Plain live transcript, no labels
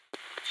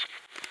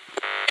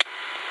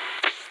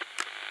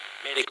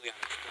medically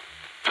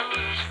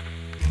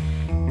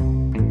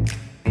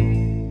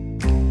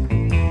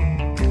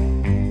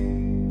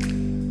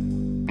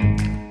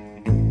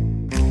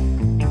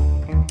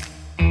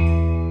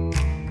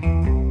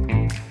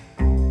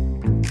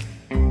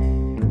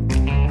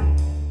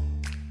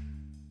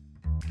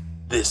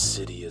This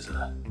city is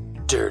a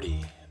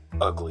dirty,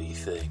 ugly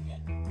thing.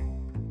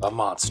 A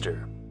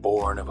monster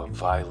born of a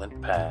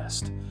violent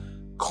past,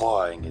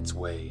 clawing its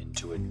way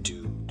into a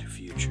doomed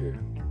future.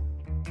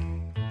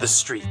 The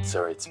streets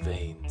are its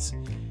veins,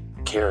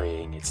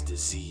 carrying its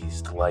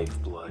diseased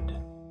lifeblood.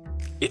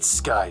 Its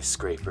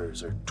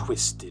skyscrapers are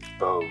twisted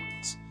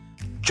bones,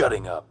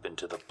 jutting up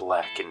into the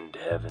blackened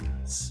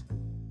heavens.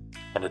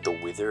 And at the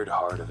withered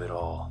heart of it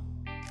all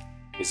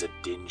is a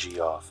dingy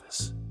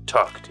office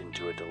tucked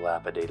into a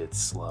dilapidated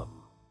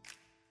slum.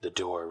 The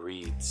door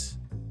reads,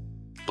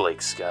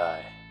 Blake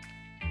Sky,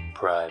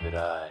 Private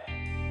Eye.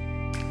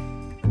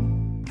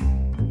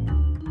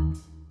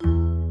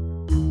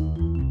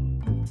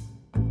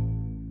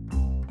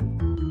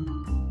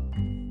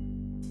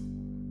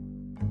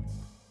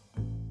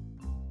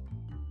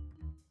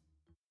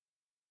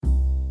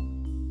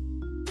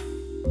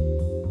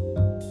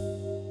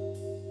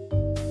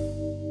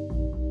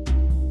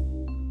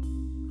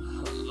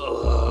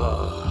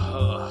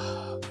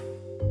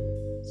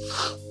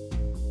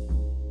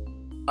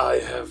 I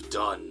have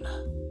done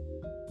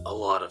a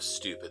lot of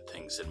stupid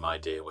things in my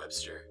day,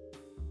 Webster,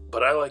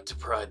 but I like to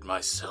pride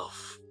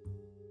myself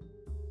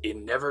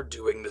in never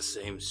doing the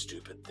same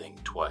stupid thing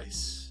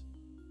twice.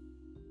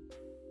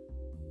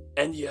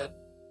 And yet,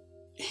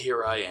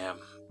 here I am,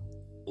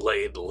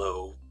 laid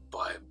low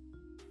by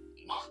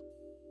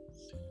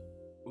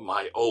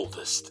my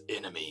oldest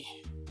enemy.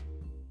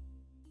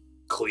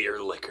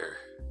 Clear liquor.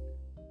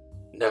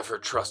 Never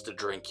trust a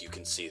drink you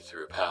can see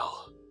through,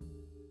 pal.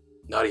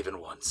 Not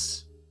even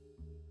once.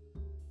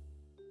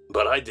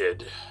 But I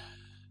did,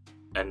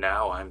 and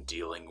now I'm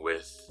dealing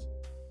with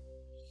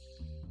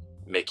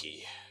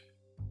Mickey,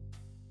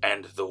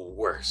 and the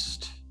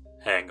worst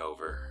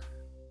hangover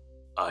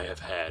I have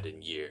had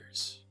in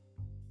years.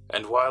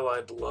 And while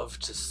I'd love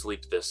to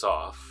sleep this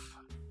off,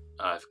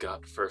 I've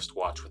got first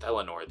watch with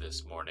Eleanor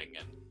this morning,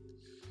 and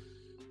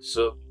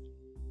so...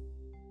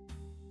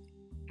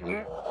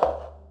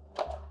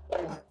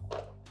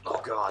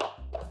 Oh God.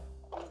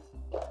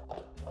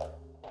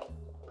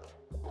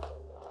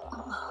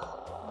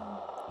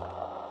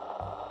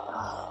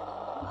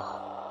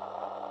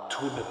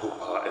 Tu ne peux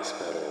pas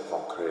espérer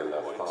vaincre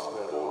la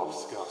femme pour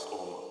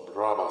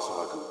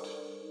Brabasagut.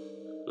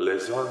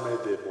 Les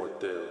armées des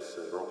mortels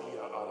seront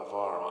à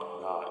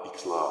na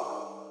Ixla.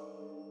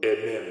 Et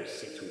même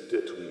si tu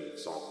détruis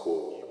son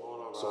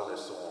corps, son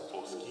essence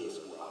osquise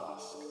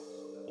rask,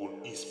 un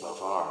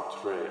ispavarm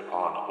tre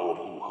an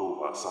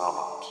uhuva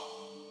samant.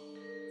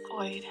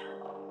 Void.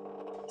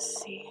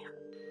 See.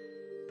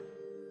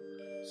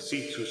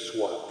 Si tu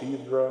sois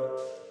vivre,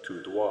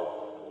 tu dois.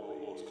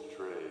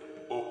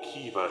 O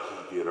qui va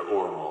hivir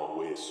ormo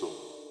weso.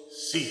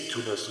 Si tu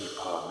ne suis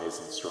pas mes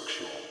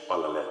instructions à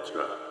la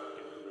lettre,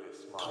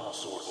 ton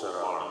sort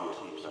sera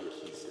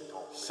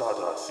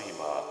Sada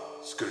Sima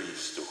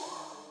Skristo.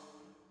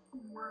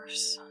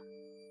 Worse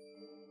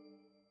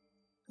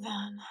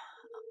than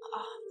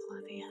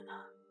oblivion.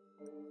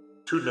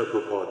 Tu ne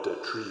peux pas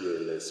détruire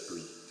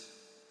l'esprit,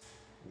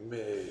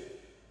 mais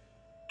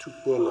tu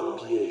peux le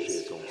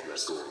piéger dans la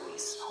gorge.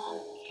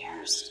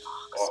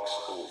 Ox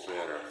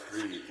over 3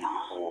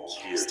 o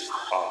gears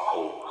o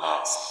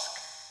mask.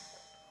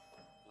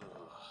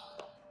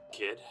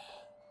 Kid?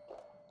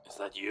 Is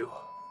that you?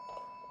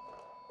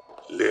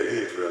 Les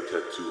livres que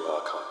tu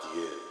as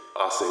contiennent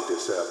assez de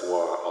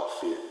savoir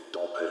afin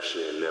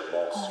d'empêcher les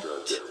monstres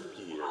de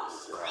fuir.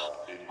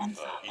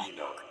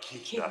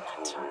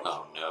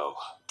 Oh no.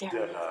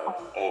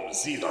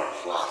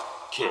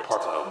 Kid,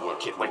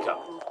 wake up.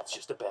 It's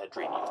just a bad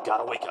dream. You've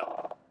gotta wake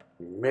up.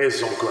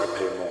 Mais un grand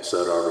paiement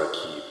sera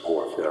requis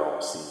pour faire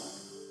ainsi.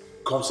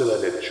 Comme c'est la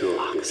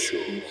nature des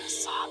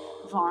choses.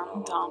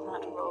 Varm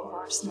Damrat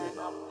Rovarsman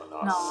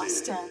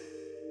Nastin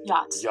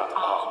Yat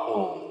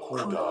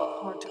Kuda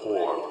Por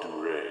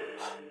Dure.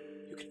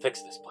 You can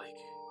fix this, Blake.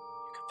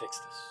 You can fix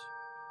this.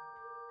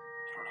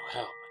 I don't know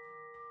how,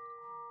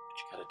 but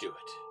you gotta do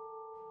it.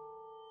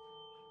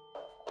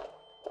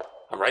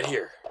 I'm right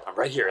here,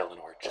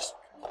 Eleanor. Just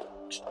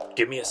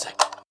give me a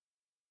second.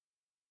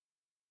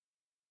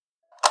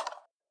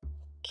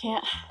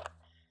 Can't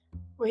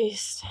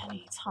waste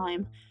any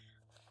time.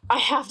 I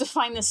have to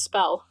find this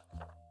spell.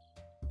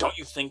 Don't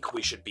you think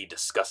we should be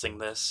discussing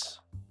this?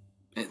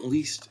 At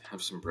least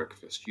have some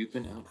breakfast. You've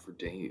been out for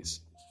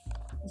days.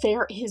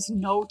 There is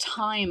no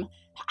time.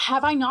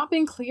 Have I not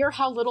been clear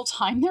how little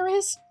time there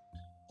is?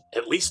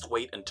 At least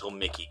wait until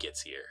Mickey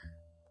gets here.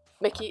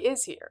 Mickey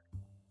is here.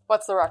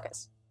 What's the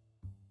ruckus?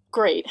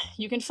 Great.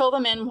 You can fill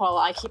them in while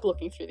I keep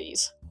looking through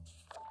these.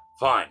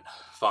 Fine.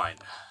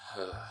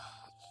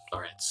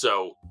 Alright,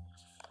 so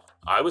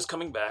I was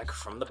coming back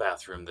from the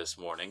bathroom this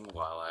morning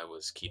while I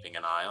was keeping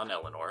an eye on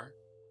Eleanor,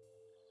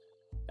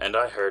 and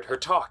I heard her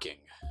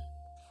talking.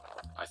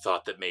 I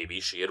thought that maybe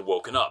she had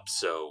woken up,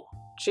 so...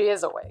 She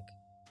is awake.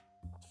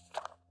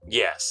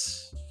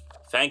 Yes.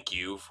 Thank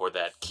you for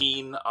that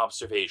keen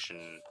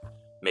observation,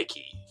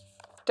 Mickey.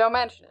 Don't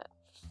mention it.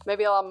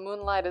 Maybe I'll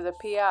moonlight as a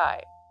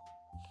PI.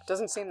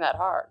 Doesn't seem that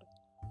hard.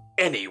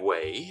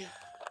 Anyway,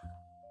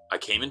 I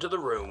came into the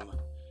room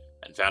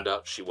and found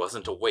out she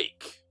wasn't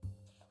awake.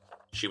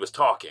 She was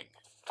talking.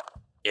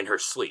 In her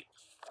sleep.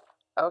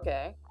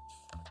 Okay.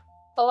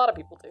 A lot of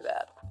people do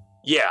that.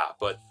 Yeah,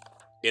 but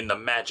in the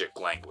magic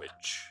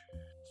language.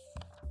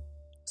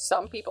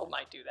 Some people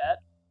might do that.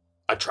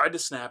 I tried to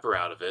snap her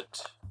out of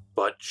it,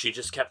 but she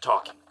just kept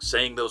talking,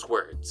 saying those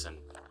words, and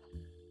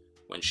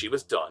when she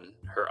was done,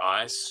 her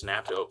eyes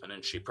snapped open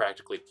and she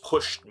practically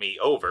pushed me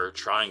over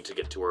trying to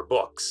get to her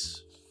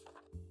books.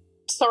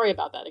 Sorry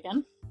about that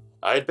again.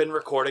 I had been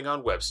recording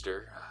on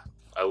Webster.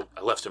 I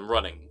left him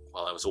running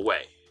while I was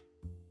away.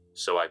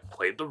 So I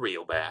played the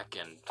reel back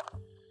and,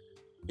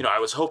 I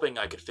was hoping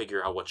I could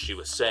figure out what she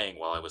was saying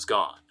while I was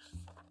gone.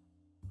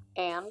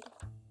 And?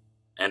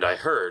 And I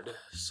heard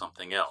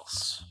something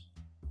else.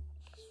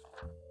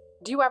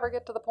 Do you ever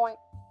get to the point?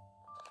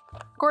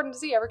 Gordon,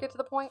 does he ever get to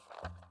the point?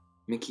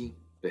 Mickey,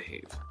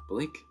 behave.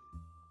 Blake,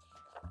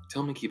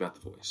 tell Mickey about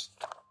the voice.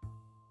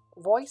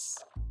 Voice?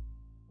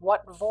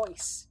 What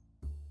voice?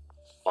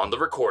 On the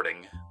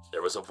recording,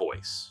 there was a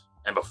voice.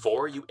 And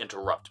before you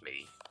interrupt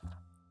me,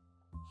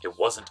 it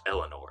wasn't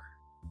Eleanor.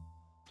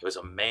 It was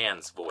a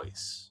man's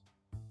voice.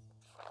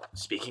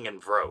 Speaking in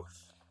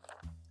Vroth.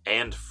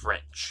 And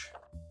French.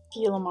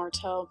 Gila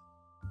Marteau.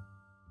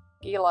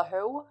 Gila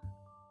who?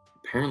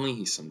 Apparently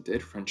he's some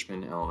dead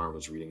Frenchman Eleanor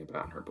was reading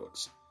about in her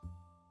books.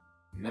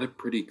 Met a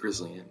pretty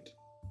grisly end.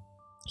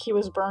 He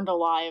was burned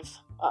alive.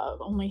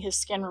 Only his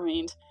skin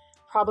remained.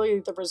 Probably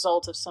the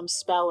result of some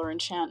spell or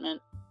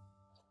enchantment.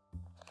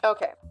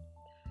 Okay.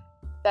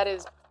 That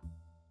is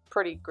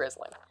pretty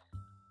grisly.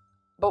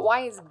 But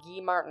why is Guy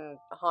Martin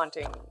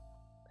haunting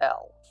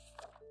Elle?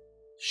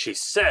 She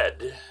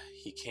said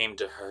he came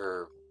to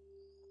her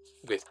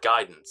with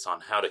guidance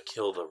on how to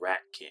kill the Rat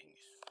King.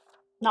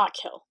 Not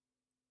kill.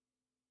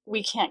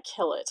 We can't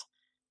kill it.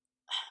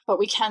 But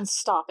we can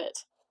stop it.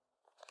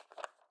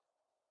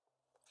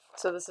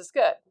 So this is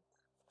good.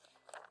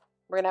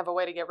 We're gonna have a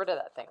way to get rid of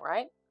that thing,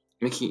 right?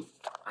 Mickey,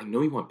 I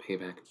know you want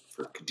payback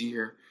for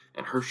Kadir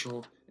and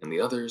Herschel and the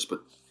others,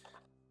 but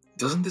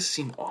doesn't this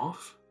seem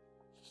off?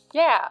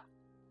 Yeah.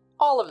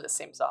 All of this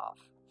seems off.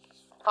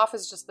 Off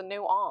is just the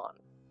new on.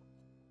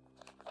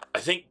 I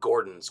think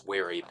Gordon's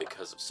wary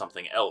because of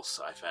something else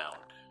I found.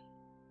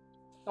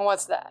 And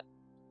what's that?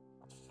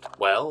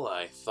 Well,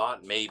 I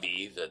thought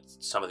maybe that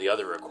some of the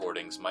other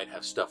recordings might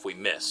have stuff we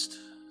missed,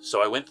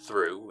 so I went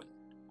through and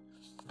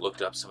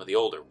looked up some of the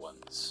older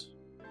ones.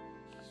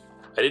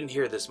 I didn't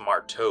hear this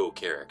Marteau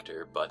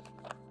character, but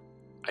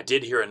I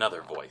did hear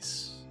another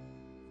voice.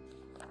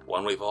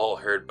 One we've all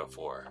heard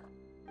before.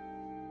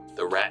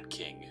 The Rat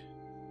King.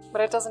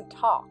 But it doesn't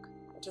talk.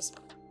 It just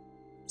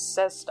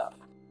says stuff.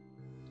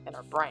 In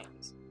our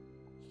brains.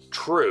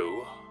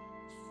 True.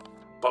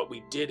 But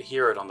we did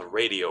hear it on the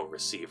radio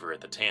receiver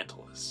at the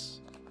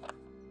Tantalus.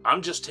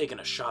 I'm just taking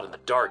a shot in the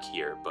dark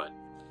here, but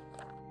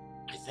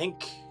I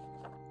think,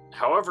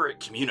 however it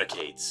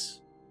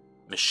communicates,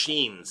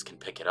 machines can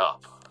pick it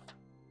up.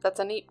 That's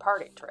a neat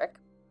party trick.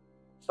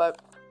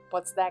 But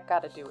what's that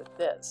got to do with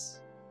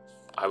this?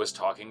 I was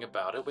talking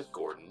about it with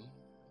Gordon,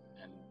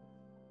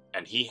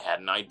 and he had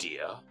an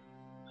idea.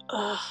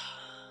 Ugh.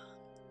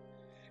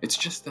 It's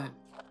just that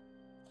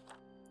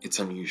it's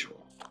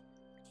unusual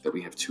that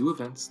we have two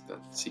events that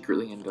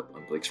secretly end up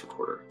on Blake's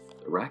recorder,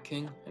 the Rat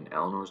King and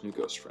Eleanor's new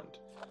ghost friend.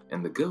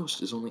 And the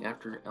ghost is only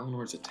after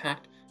Eleanor's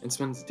attacked and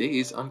spends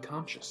days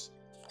unconscious.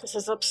 This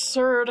is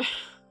absurd.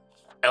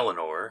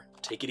 Eleanor,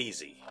 take it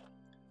easy.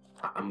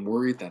 I'm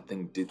worried that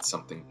thing did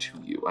something to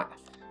you.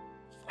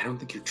 I don't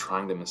think you're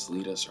trying to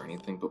mislead us or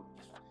anything, but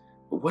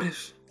what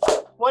if...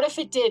 What if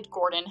it did,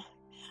 Gordon?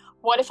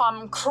 What if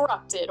I'm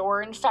corrupted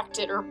or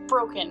infected or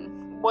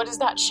broken? What does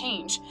that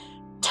change?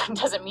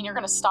 Does it mean you're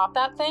going to stop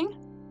that thing?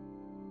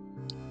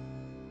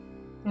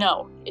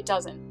 No, it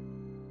doesn't.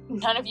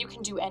 None of you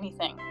can do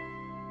anything.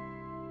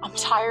 I'm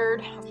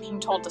tired of being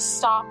told to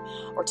stop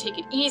or take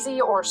it easy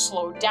or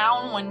slow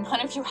down when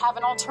none of you have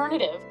an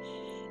alternative.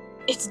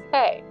 It's...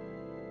 Hey.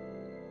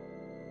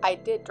 I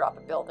did drop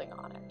a building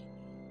on it.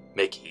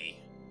 Mickey.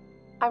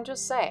 I'm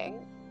just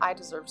saying, I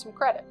deserve some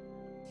credit.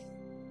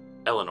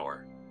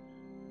 Eleanor,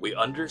 we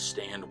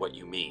understand what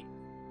you mean.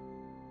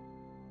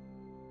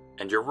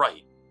 And you're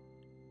right.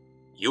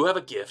 You have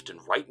a gift, and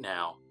right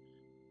now,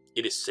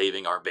 it is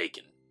saving our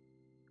bacon.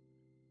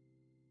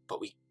 But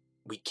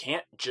we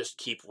can't just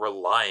keep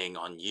relying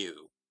on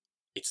you.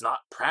 It's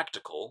not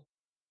practical,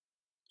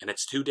 and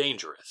it's too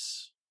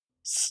dangerous.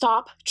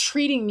 Stop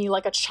treating me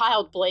like a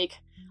child, Blake.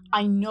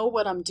 I know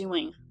what I'm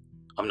doing.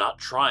 I'm not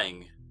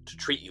trying to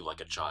treat you like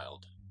a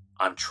child.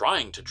 I'm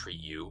trying to treat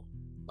you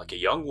like a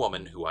young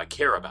woman who I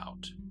care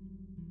about.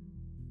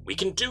 We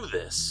can do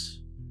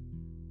this.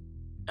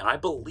 And I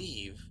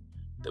believe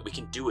that we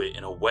can do it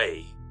in a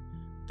way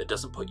that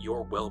doesn't put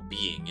your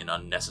well-being in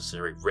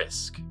unnecessary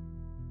risk.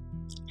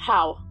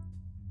 How?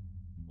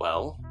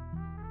 Well,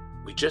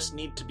 we just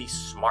need to be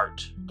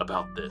smart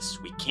about this.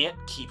 We can't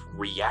keep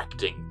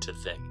reacting to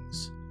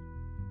things.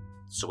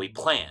 So we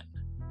plan.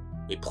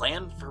 We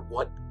plan for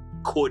what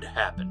could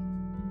happen.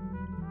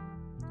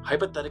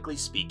 Hypothetically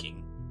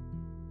speaking,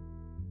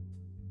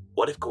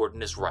 what if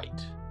Gordon is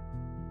right?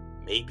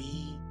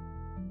 Maybe,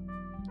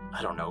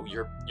 I don't know,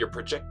 you're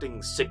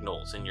projecting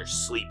signals in your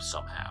sleep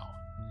somehow.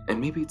 And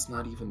maybe it's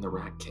not even the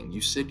Rat King.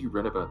 You said you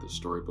read about this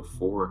story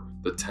before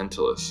the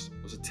Tantalus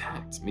was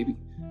attacked. Maybe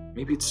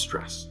it's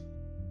stress.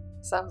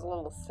 Sounds a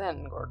little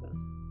thin, Gordon.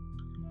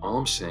 All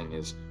I'm saying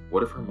is,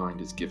 what if her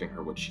mind is giving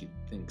her what she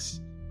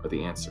thinks are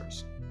the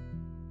answers?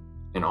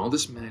 And all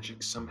this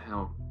magic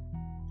somehow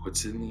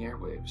puts it in the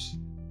airwaves.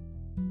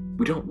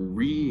 We don't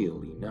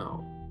really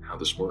know how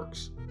this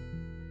works.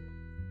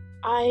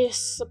 I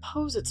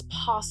suppose it's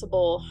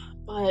possible,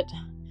 but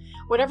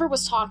whatever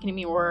was talking to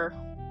me or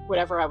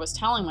whatever I was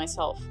telling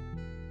myself,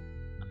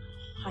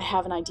 I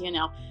have an idea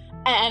now,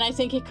 and I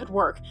think it could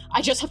work.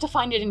 I just have to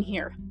find it in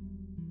here.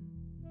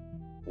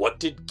 What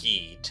did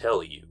Guy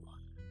tell you?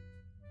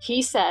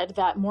 He said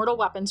that mortal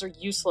weapons are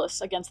useless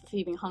against the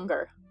thieving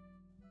hunger.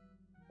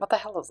 What the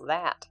hell is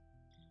that?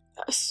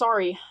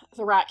 Sorry,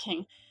 the Rat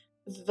King.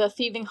 The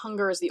thieving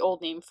hunger is the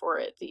old name for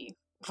it, the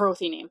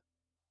Vrothy name.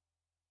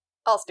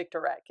 I'll stick to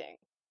Rat King.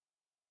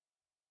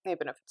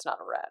 Even if it's not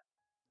a rat.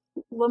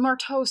 Le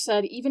Marteau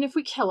said even if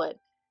we kill it,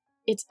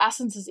 its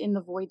essence is in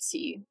the Void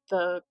Sea,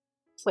 the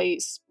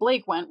place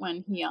Blake went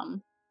when he,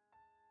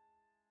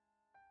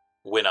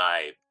 When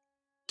I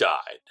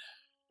died.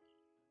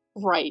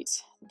 Right,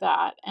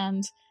 that,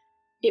 and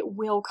it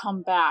will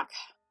come back.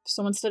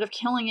 So instead of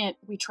killing it,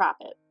 we trap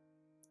it.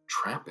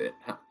 Trap it?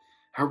 How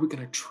are we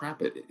going to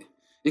trap it?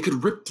 It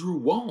could rip through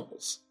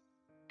walls.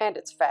 And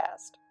it's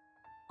fast.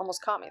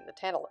 Almost caught me in the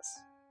Tantalus.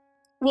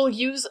 We'll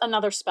use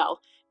another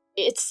spell.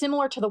 It's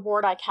similar to the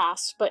ward I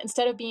cast, but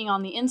instead of being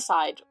on the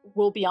inside,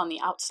 we'll be on the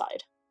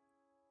outside.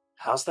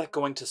 How's that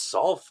going to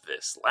solve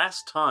this?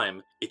 Last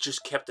time, it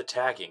just kept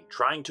attacking,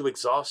 trying to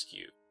exhaust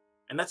you.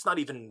 And that's not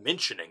even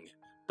mentioning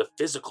the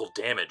physical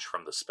damage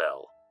from the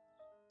spell.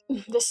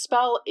 This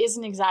spell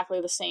isn't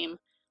exactly the same.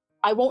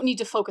 I won't need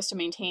to focus to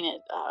maintain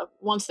it.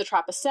 Once the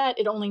trap is set,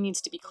 it only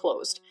needs to be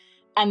closed.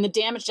 And the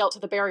damage dealt to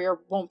the barrier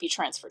won't be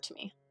transferred to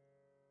me.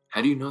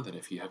 How do you know that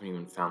if you haven't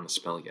even found the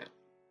spell yet?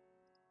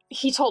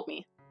 He told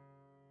me.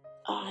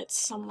 It's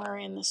somewhere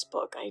in this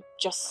book. I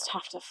just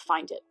have to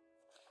find it.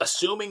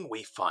 Assuming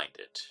we find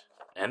it,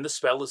 and the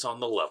spell is on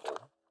the level,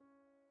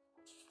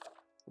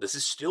 this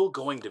is still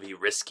going to be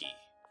risky.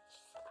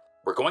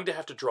 We're going to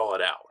have to draw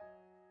it out.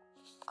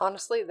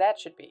 Honestly, that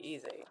should be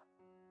easy.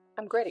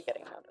 I'm great at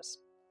getting noticed.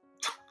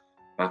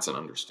 That's an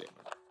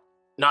understatement.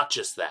 Not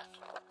just that.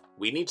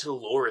 We need to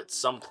lure it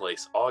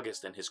someplace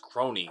August and his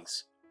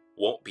cronies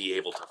won't be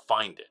able to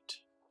find it.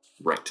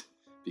 Right.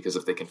 Because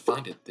if they can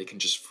find it, they can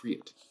just free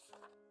it.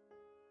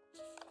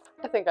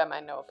 I think I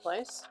might know a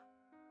place.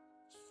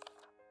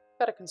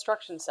 Got a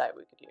construction site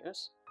we could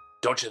use.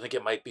 Don't you think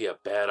it might be a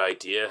bad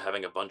idea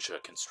having a bunch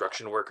of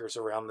construction workers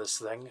around this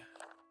thing?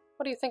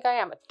 What do you think I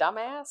am, a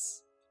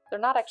dumbass? They're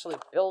not actually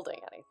building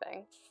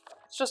anything.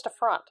 It's just a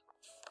front.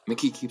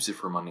 Mickey keeps it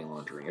for money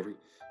laundering. Every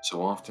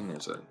so often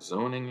there's a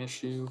zoning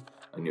issue,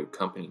 a new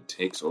company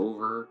takes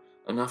over,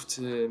 enough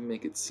to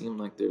make it seem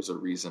like there's a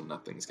reason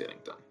nothing's getting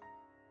done.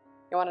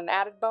 You want an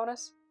added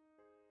bonus?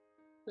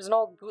 There's an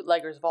old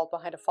bootlegger's vault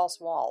behind a false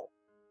wall.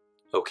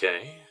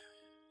 Okay.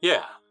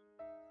 Yeah.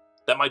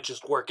 That might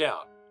just work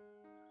out.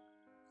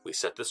 We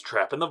set this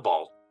trap in the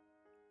vault,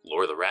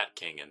 lure the Rat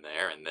King in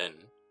there, and then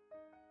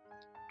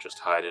just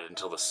hide it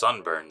until the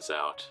sun burns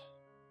out.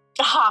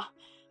 Aha!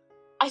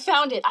 I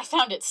found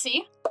it,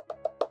 see?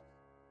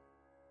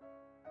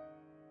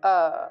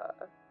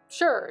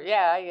 Sure,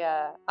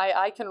 yeah,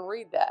 I can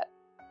read that,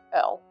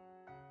 Elle.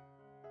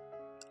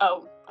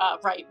 Oh,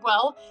 right.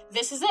 Well,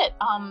 this is it.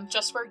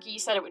 Just where Guy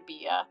said it would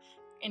be,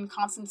 in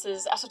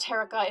Constance's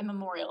Esoterica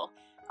Immemorial.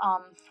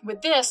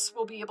 With this,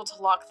 we'll be able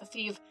to lock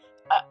the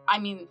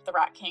the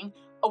Rat King,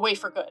 away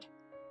for good.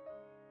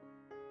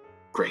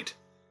 Great.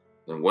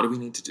 Then what do we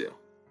need to do?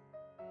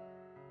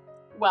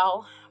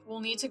 Well, we'll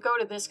need to go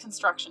to this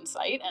construction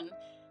site, and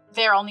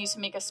there I'll need to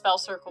make a spell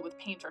circle with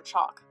paint or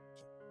chalk.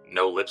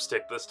 No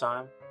lipstick this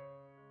time?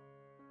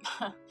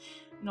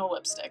 No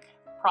lipstick.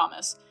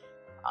 Promise.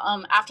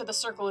 After the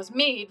circle is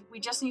made, we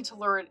just need to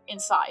lure it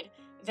inside.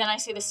 Then I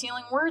say the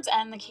sealing words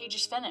and the cage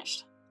is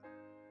finished.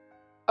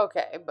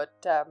 Okay,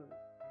 but,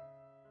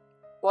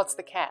 what's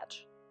the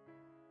catch?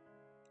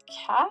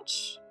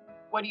 Catch?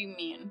 What do you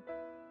mean?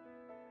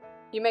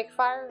 You make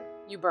fire,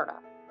 you burn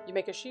up. You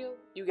make a shield,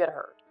 you get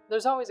hurt.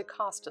 There's always a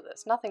cost to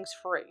this. Nothing's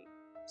free.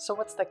 So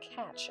what's the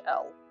catch,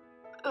 Elle?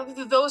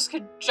 Those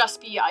could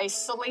just be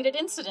isolated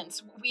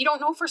incidents. We don't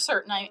know for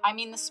certain. I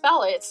mean, the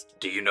spell, it's...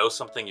 Do you know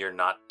something you're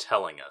not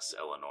telling us,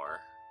 Eleanor?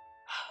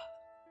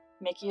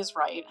 Mickey is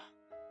right.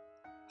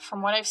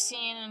 From what I've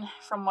seen and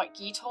from what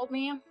Guy told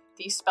me,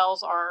 these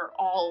spells are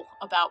all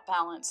about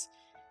balance.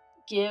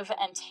 Give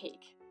and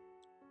take.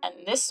 And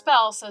this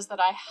spell says that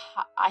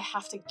I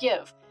have to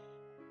give.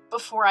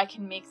 before I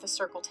can make the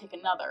circle take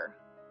another.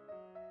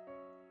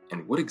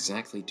 And what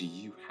exactly do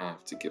you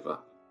have to give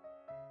up?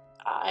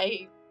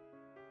 I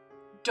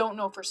don't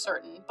know for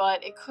certain,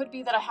 but it could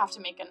be that I have to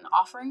make an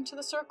offering to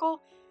the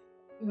circle,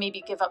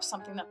 maybe give up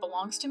something that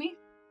belongs to me.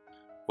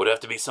 Would have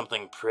to be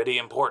something pretty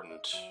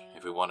important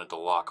if we wanted to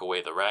lock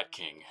away the Rat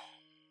King.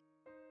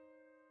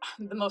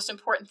 The most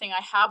important thing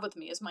I have with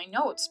me is my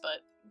notes,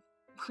 but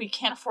we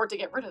can't afford to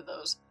get rid of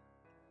those.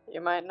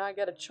 You might not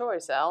get a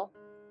choice, Al.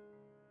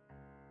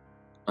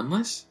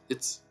 Unless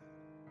it's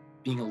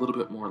being a little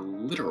bit more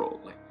literal.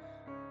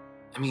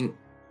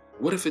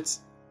 What if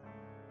it's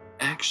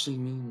actually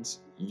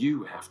means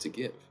you have to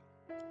give?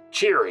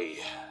 Cheery.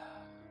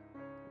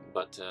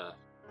 But,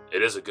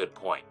 it is a good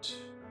point.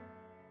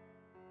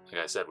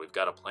 Like I said, we've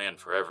got a plan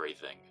for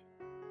everything.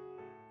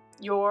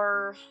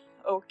 You're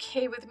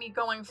okay with me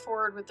going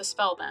forward with the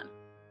spell, then?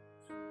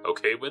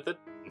 Okay with it?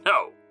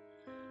 No.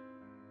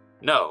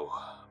 No,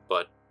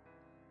 but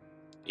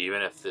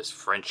even if this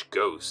French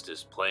ghost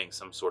is playing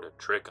some sort of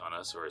trick on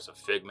us or is a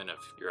figment of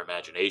your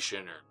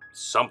imagination or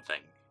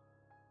something,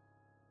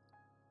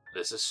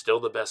 this is still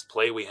the best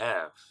play we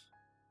have.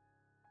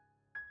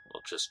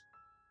 We'll just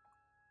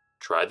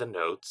try the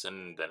notes,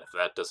 and then if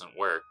that doesn't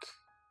work...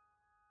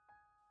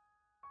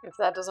 If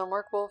that doesn't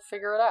work, we'll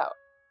figure it out.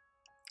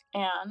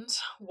 And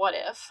what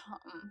if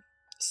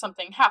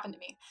something happened to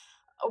me?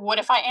 What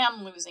if I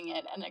am losing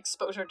it and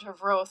exposure to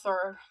Vroth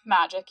or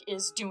magic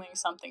is doing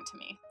something to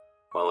me?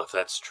 Well, if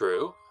that's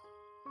true,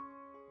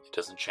 it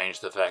doesn't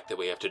change the fact that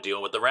we have to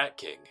deal with the Rat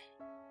King.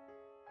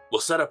 We'll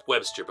set up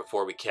Webster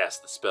before we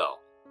cast the spell.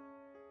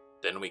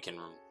 Then we can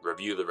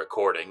review the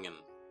recording and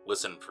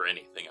listen for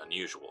anything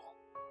unusual.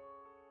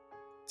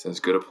 It's as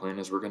good a plan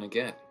as we're gonna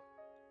get.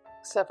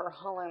 Except for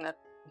hauling that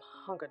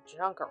hunk of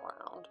junk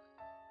around.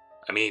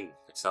 I mean,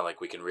 it's not like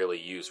we can really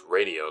use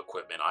radio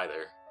equipment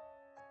either.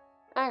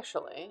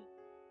 Actually,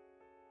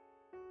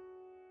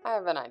 I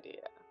have an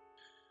idea.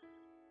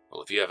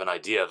 Well, if you have an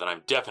idea, then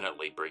I'm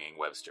definitely bringing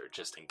Webster,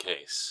 just in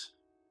case.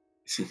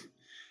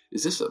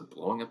 Is this a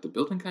blowing up the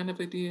building kind of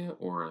idea,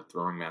 or a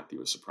throwing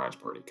Matthew a surprise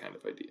party kind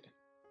of idea?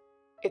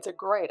 It's a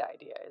great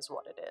idea, is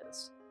what it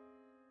is.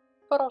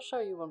 But I'll show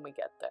you when we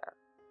get there.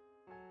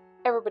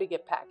 Everybody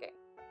get packing.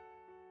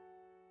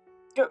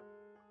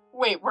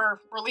 Wait, we're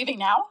leaving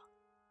now?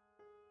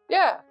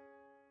 Yeah.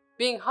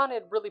 Being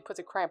hunted really puts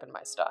a cramp in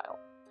my style.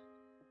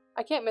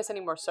 I can't miss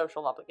any more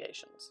social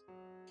obligations.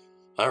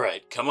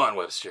 Alright, come on,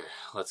 Webster.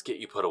 Let's get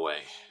you put away.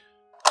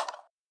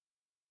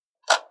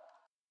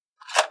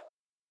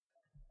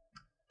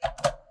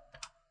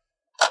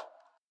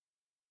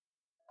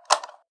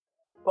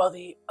 While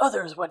the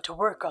others went to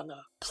work on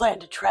the plan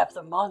to trap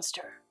the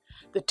monster,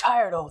 the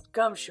tired old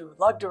gumshoe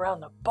lugged around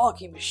the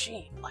bulky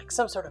machine like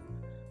some sort of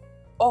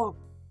old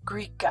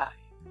Greek guy,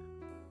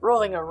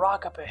 rolling a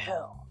rock up a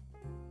hill.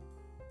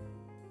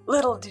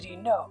 Little did he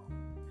know,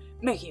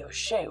 Mickey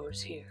O'Shea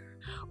was here,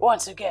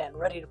 once again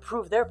ready to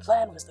prove their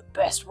plan was the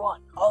best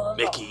one all along.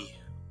 Mickey,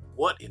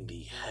 what in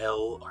the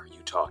hell are you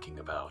talking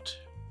about?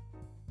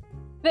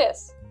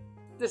 This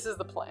is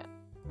the plan.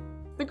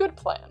 The good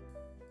plan.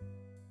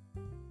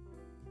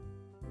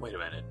 Wait a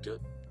minute,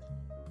 good.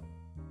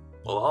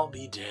 Well, I'll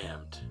be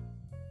damned.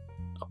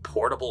 A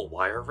portable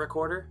wire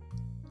recorder?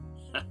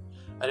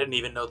 I didn't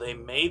even know they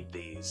made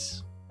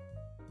these.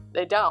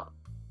 They don't.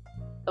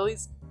 At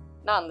least,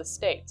 not in the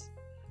States.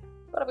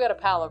 But I've got a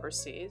pal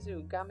overseas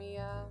who got me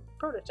a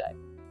prototype.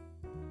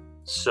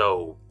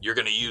 So, you're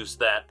gonna use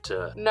that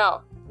to...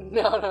 No.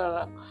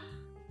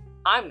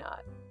 I'm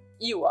not.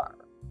 You are.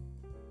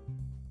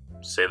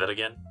 Say that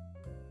again?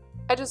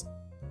 I just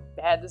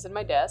had this in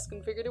my desk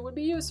and figured it would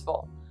be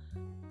useful.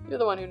 You're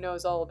the one who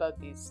knows all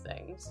about these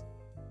things.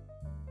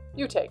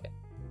 You take it.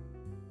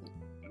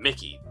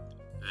 Mickey,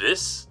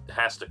 this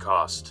has to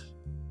cost...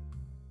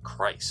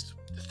 Christ,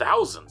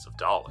 thousands of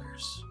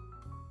dollars.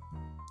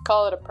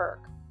 Call it a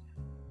perk.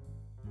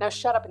 Now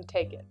shut up and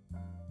take it.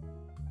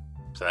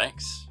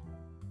 Thanks.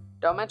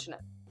 Don't mention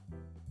it.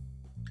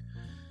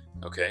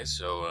 Okay,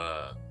 so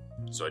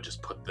I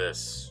just put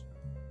this...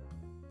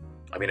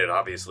 I mean, it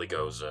obviously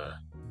goes,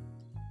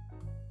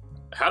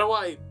 How do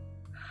I...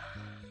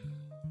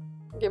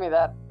 Give me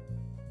that.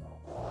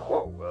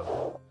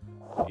 Whoa,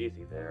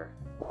 easy there.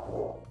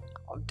 Oh,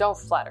 don't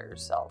flatter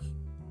yourself.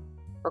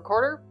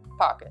 Recorder,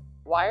 pocket.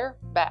 Wire,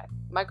 back.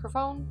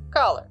 Microphone,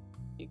 collar.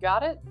 You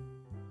got it?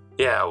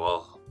 Yeah,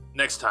 well,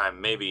 next time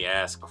maybe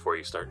ask before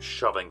you start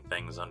shoving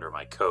things under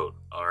my coat,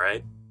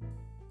 alright?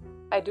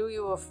 I do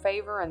you a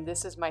favor and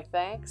this is my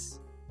thanks?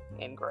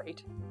 Ain't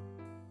great.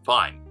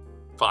 Fine.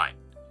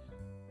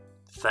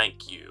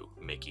 Thank you,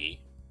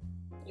 Mickey.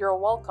 You're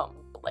welcome,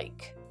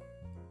 Blake.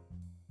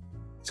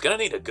 It's gonna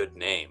need a good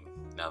name,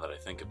 now that I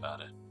think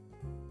about it.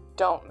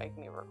 Don't make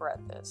me regret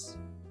this.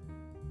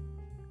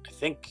 I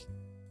think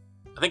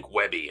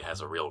Webby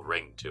has a real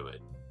ring to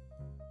it.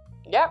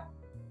 Yep.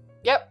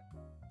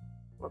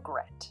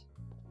 Regret.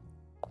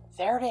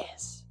 There it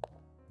is.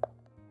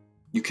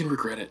 You can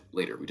regret it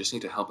later. We just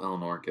need to help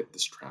Eleanor get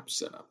this trap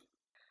set up.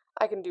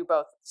 I can do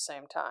both at the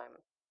same time.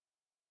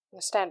 Now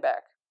stand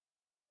back.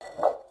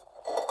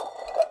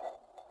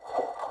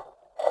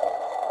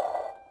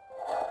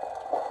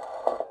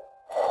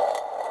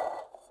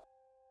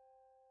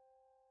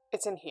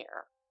 It's in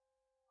here.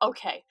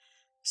 Okay,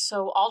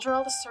 so I'll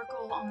draw the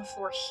circle on the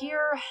floor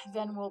here,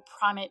 then we'll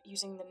prime it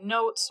using the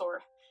notes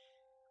or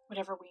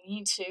whatever we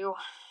need to,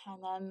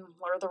 and then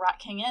lure the Rat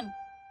King in.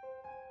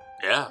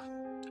 Yeah,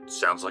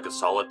 sounds like a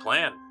solid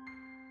plan.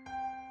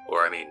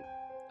 Or, I mean,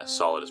 as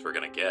solid as we're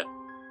gonna get.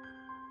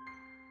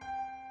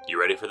 You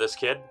ready for this,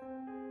 kid?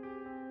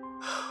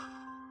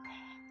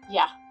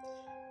 Yeah.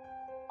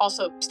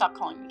 Also, stop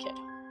calling me kid.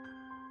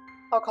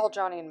 I'll call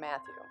Johnny and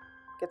Matthew.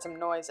 Get some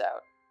noise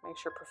out. Make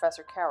sure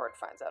Professor Coward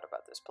finds out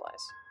about this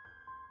place.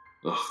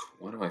 Ugh,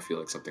 why do I feel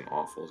like something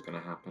awful is gonna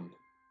happen?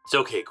 It's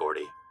okay,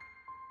 Gordy.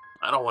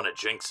 I don't want to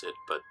jinx it,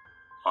 but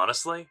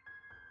honestly,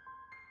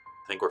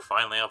 I think we're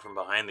finally out from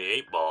behind the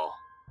 8-ball.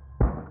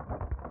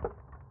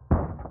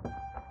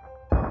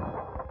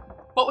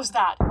 What was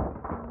that?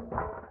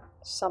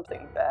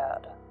 Something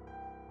bad.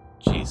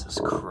 Jesus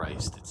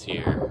Christ, it's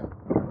here.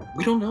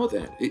 We don't know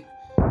that.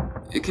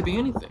 It could be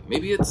anything.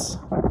 Maybe it's...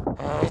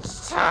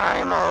 It's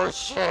time,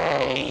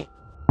 O'Shea.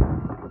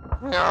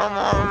 No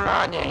more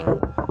running.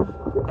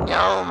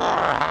 No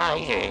more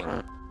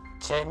hiding.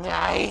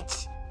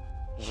 Tonight,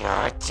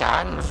 you're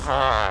done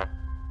for.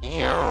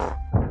 You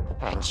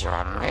and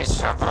your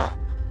miserable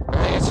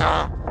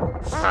little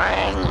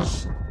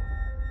friends.